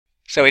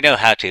So we know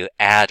how to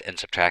add and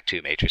subtract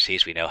two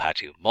matrices. We know how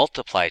to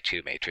multiply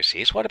two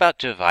matrices. What about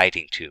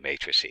dividing two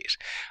matrices?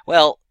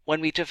 Well, when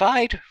we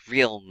divide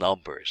real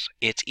numbers,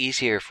 it's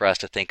easier for us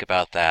to think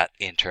about that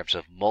in terms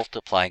of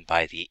multiplying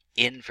by the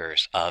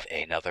inverse of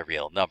another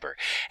real number.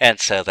 And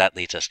so that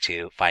leads us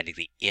to finding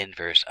the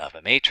inverse of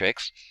a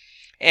matrix.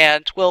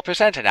 And we'll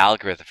present an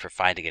algorithm for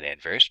finding an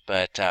inverse,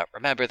 but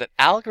remember that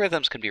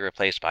algorithms can be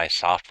replaced by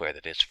software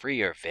that is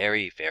free or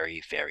very,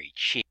 very, very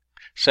cheap.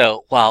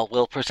 So while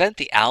we'll present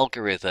the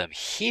algorithm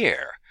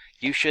here,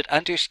 you should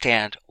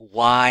understand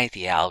why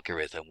the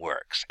algorithm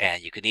works.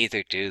 And you can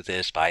either do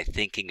this by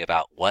thinking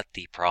about what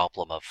the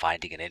problem of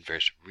finding an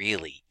inverse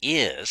really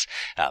is.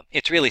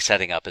 It's really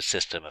setting up a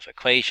system of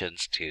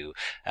equations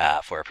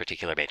for a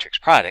particular matrix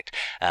product,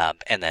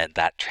 and then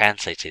that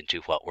translates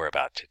into what we're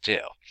about to do.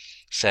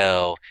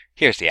 So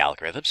here's the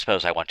algorithm.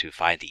 Suppose I want to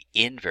find the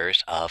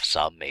inverse of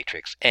some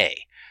matrix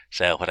A.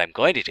 So what I'm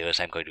going to do is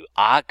I'm going to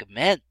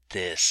augment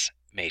this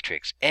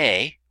matrix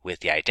A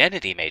with the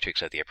identity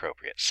matrix of the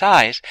appropriate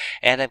size,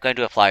 and I'm going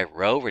to apply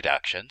row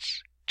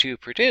reductions to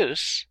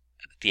produce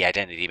the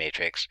identity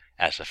matrix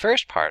as the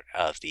first part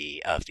of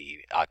the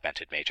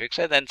augmented matrix,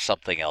 and then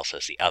something else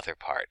as the other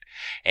part.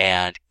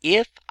 And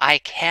if I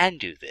can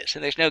do this,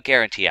 and there's no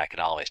guarantee I can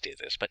always do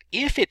this, but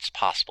if it's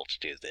possible to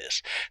do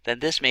this, then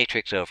this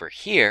matrix over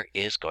here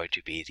is going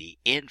to be the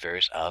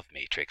inverse of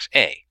matrix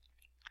A.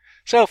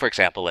 So for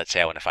example, let's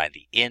say I want to find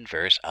the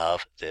inverse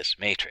of this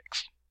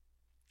matrix.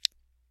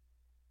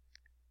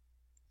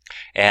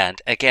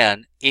 And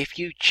again, if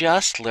you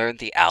just learn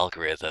the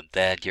algorithm,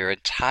 then your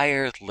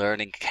entire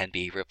learning can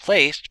be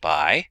replaced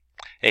by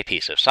a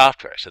piece of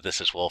software. So this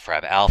is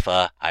Wolfram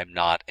Alpha. I'm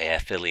not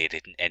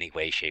affiliated in any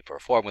way, shape, or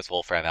form with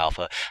Wolfram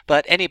Alpha,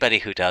 but anybody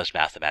who does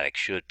mathematics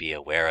should be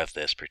aware of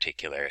this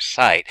particular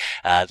site.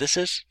 This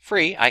is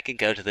free. I can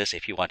go to this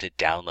if you want to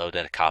download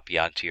a copy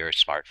onto your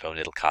smartphone.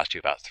 It'll cost you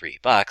about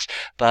 $3.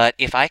 But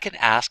if I can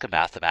ask a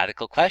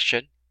mathematical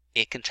question,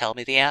 it can tell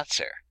me the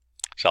answer.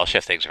 So I'll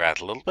shift things around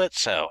a little bit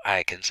so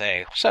I can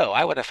say, so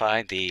I want to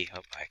find I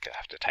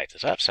have to type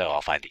this up, so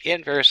I'll find the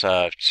inverse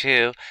of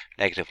 2,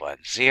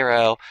 -1,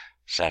 0,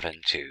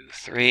 7, 2,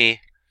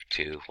 3,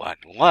 2, 1,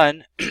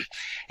 1.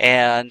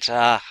 And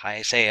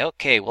I say,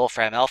 okay,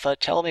 Wolfram Alpha,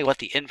 tell me what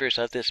the inverse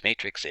of this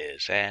matrix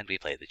is. And we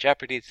play the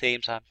Jeopardy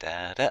theme song.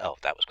 Oh,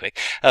 that was quick.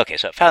 Okay,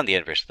 so it found the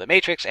inverse of the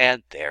matrix,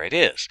 and there it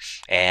is.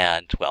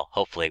 And, well,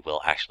 hopefully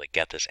we'll actually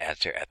get this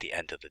answer at the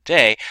end of the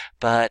day.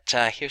 But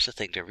here's the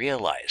thing to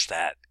realize,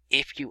 that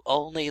if you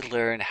only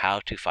learn how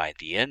to find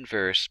the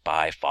inverse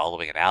by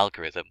following an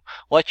algorithm,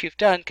 what you've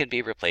done can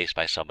be replaced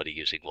by somebody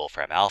using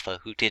Wolfram Alpha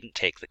who didn't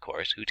take the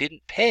course, who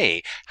didn't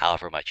pay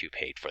however much you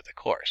paid for the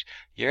course.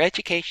 Your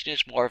education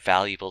is more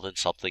valuable than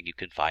something you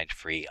can find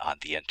free on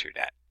the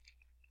internet.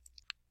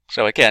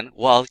 So again,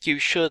 while you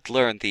should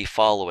learn the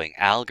following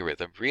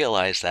algorithm,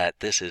 realize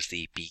that this is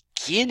the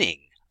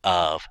beginning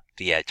of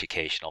the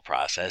educational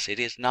process. It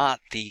is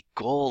not the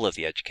goal of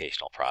the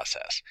educational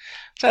process.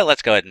 So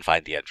let's go ahead and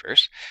find the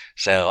inverse.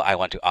 So I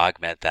want to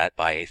augment that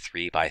by a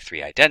 3 by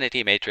 3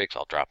 identity matrix.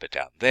 I'll drop it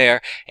down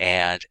there.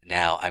 And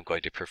now I'm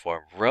going to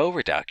perform row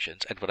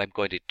reductions. And what I'm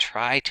going to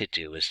try to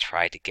do is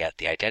try to get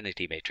the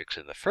identity matrix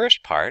in the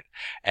first part,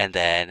 and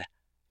then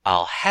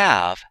I'll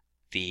have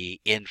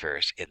the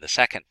inverse in the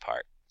second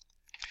part.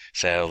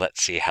 So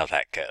let's see how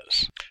that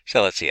goes.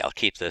 So let's see, I'll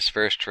keep this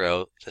first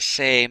row the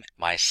same.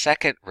 My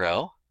second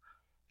row,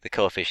 the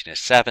coefficient is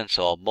 7,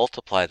 so I'll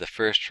multiply the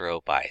first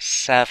row by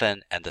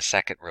 7 and the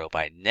second row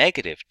by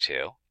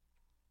 -2.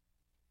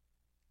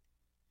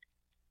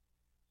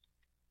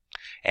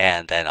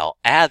 And then I'll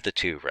add the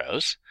two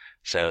rows.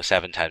 So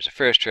 7 times the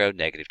first row,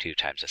 -2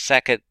 times the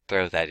second.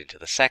 Throw that into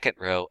the second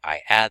row.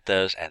 I add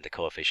those, and the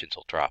coefficients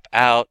will drop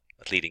out.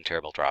 The leading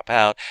term will drop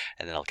out,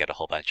 and then I'll get a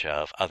whole bunch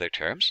of other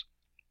terms.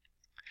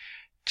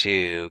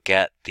 To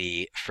get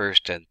the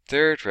first and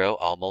third row,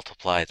 I'll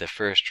multiply the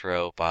first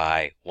row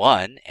by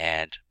 1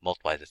 and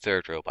multiply the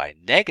third row by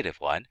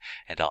 -1,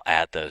 and I'll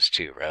add those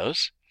two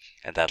rows,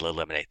 and that'll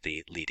eliminate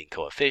the leading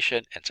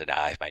coefficient, and so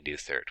now I have my new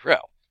third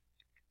row.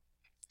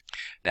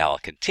 Now I'll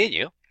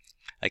continue.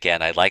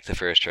 Again, I like the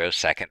first row,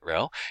 second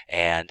row,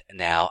 and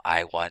now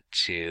I want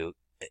to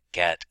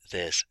get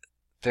this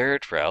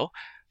third row,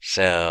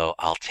 so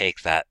I'll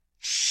take that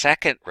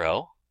second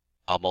row,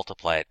 I'll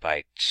multiply it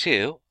by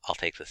 2. I'll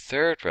take the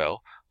third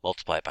row,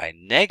 multiply it by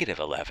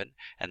 -11,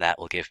 and that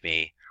will give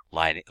me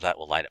line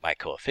up my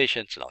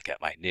coefficients, and I'll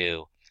get my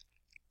new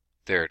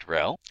third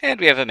row. And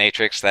we have a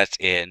matrix that's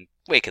in,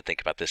 we could think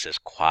about this as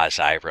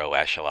quasi-row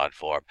echelon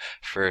form.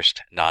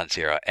 First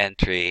non-zero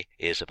entry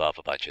is above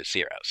a bunch of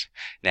zeros.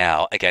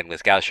 Now, again,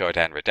 with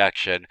Gauss-Jordan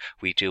reduction,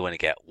 we do want to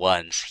get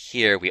ones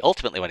here. We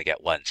ultimately want to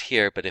get ones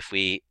here, but if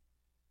we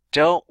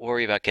don't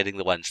worry about getting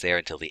the ones there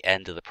until the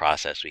end of the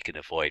process, we can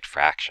avoid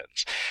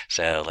fractions.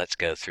 So let's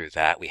go through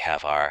that. We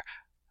have our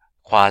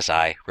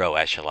quasi-row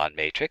echelon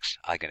matrix.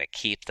 I'm going to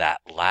keep that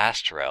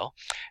last row.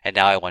 And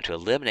now I want to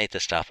eliminate the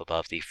stuff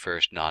above the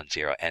first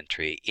non-zero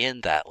entry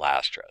in that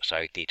last row. So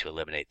I need to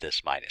eliminate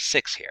this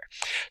 -6 here.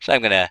 So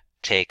I'm going to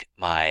take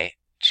my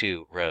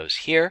two rows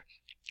here,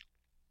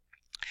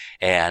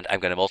 And I'm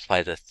going to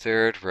multiply the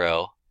third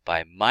row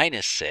by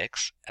minus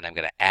 6, and I'm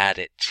going to add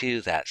it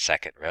to that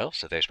second row.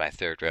 So there's my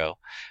third row.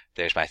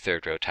 There's my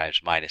third row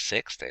times minus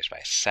 6. There's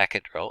my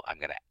second row. I'm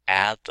going to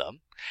add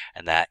them,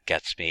 and that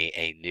gets me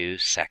a new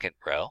second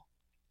row.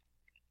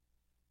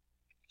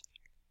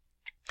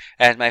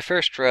 And my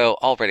first row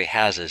already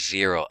has a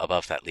 0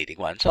 above that leading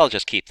one, so I'll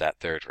just keep that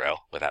third row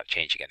without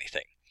changing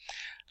anything.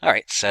 All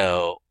right,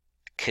 so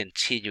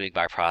continuing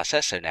my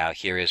process, so now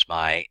here is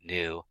my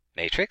new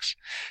matrix.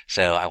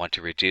 So I want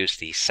to reduce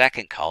the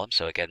second column.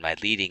 So again, my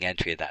leading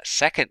entry in that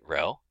second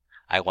row,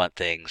 I want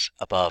things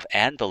above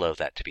and below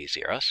that to be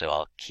 0, so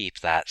I'll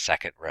keep that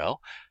second row.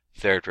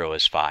 Third row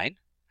is fine,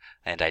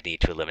 and I need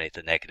to eliminate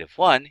the negative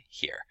 1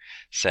 here.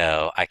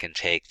 So I can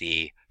take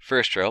the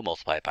first row,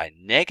 multiply it by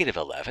negative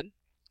 11,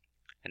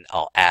 and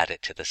I'll add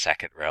it to the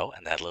second row,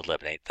 and that'll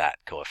eliminate that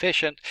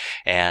coefficient.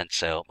 And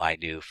so my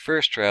new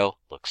first row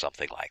looks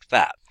something like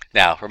that.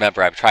 Now,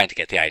 remember, I'm trying to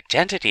get the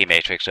identity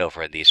matrix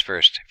over in these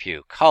first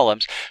few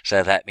columns,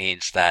 so that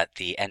means that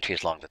the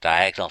entries along the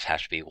diagonals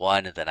have to be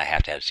 1, and then I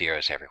have to have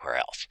zeros everywhere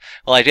else.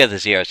 Well, I do have the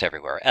zeros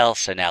everywhere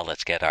else, so now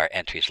let's get our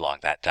entries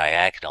along that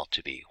diagonal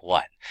to be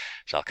 1.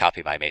 So I'll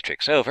copy my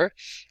matrix over,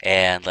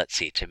 and let's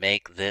see, to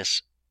make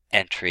this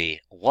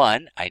entry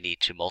 1, I need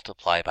to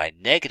multiply by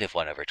negative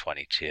 1 over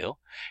 22.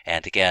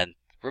 And again,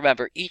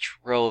 remember, each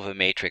row of a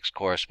matrix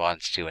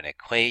corresponds to an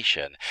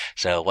equation.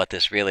 So what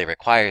this really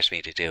requires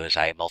me to do is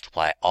I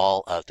multiply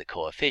all of the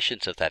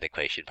coefficients of that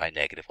equation by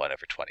negative 1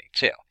 over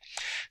 22.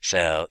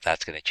 So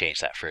that's going to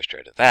change that first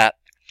row to that.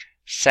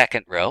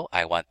 Second row,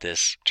 I want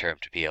this term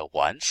to be a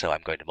 1, so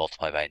I'm going to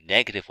multiply by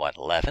negative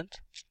 1/11.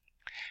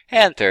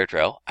 And third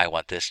row, I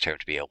want this term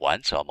to be a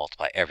 1, so I'll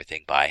multiply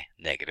everything by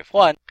negative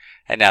 1.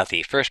 And now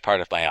the first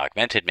part of my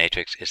augmented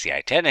matrix is the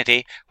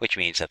identity, which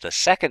means that the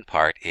second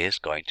part is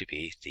going to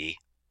be the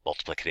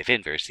multiplicative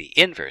inverse, the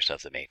inverse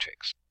of the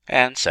matrix.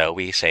 And so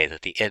we say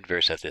that the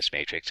inverse of this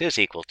matrix is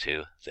equal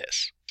to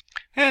this.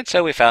 And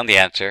so we found the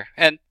answer,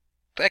 and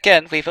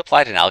again, we've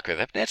applied an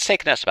algorithm, and it's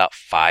taken us about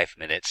 5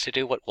 minutes to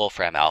do what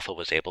Wolfram Alpha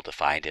was able to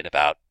find in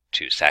about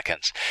 2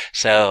 seconds.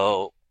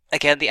 So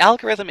again, the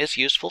algorithm is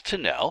useful to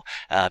know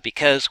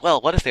because,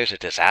 well, what if there's a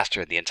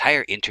disaster and the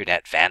entire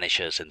internet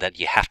vanishes and then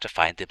you have to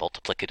find the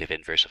multiplicative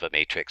inverse of a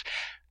matrix?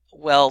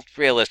 Well,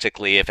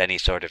 realistically, if any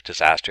sort of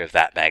disaster of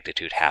that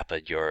magnitude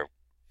happened, your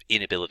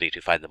inability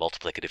to find the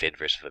multiplicative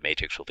inverse of a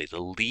matrix will be the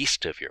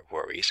least of your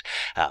worries.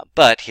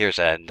 But here's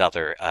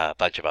another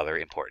bunch of other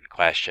important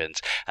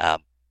questions. How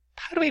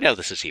do we know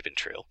this is even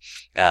true?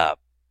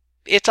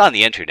 It's on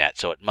the internet,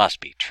 so it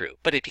must be true,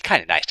 but it'd be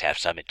kind of nice to have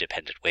some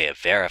independent way of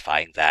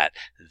verifying that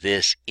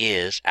this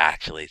is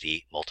actually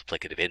the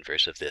multiplicative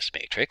inverse of this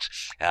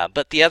matrix.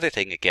 But the other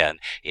thing, again,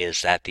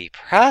 is that the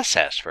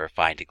process for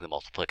finding the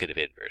multiplicative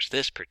inverse,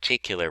 this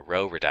particular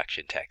row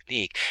reduction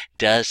technique,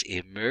 does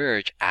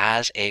emerge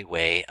as a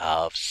way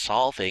of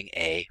solving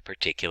a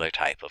particular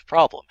type of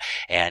problem.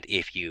 And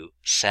if you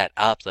set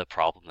up the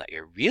problem that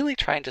you're really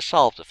trying to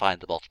solve to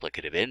find the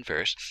multiplicative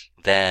inverse,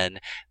 then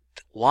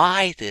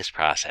why this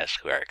process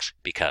works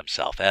becomes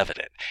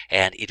self-evident,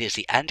 and it is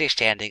the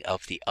understanding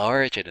of the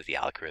origin of the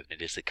algorithm,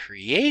 it is the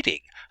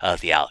creating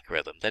of the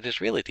algorithm that is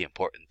really the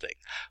important thing.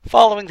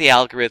 Following the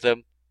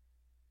algorithm,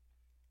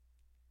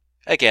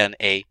 again,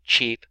 a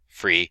cheap,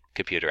 free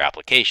computer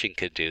application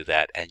can do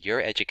that, and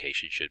your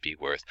education should be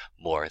worth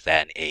more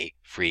than a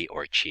free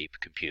or cheap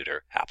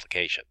computer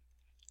application.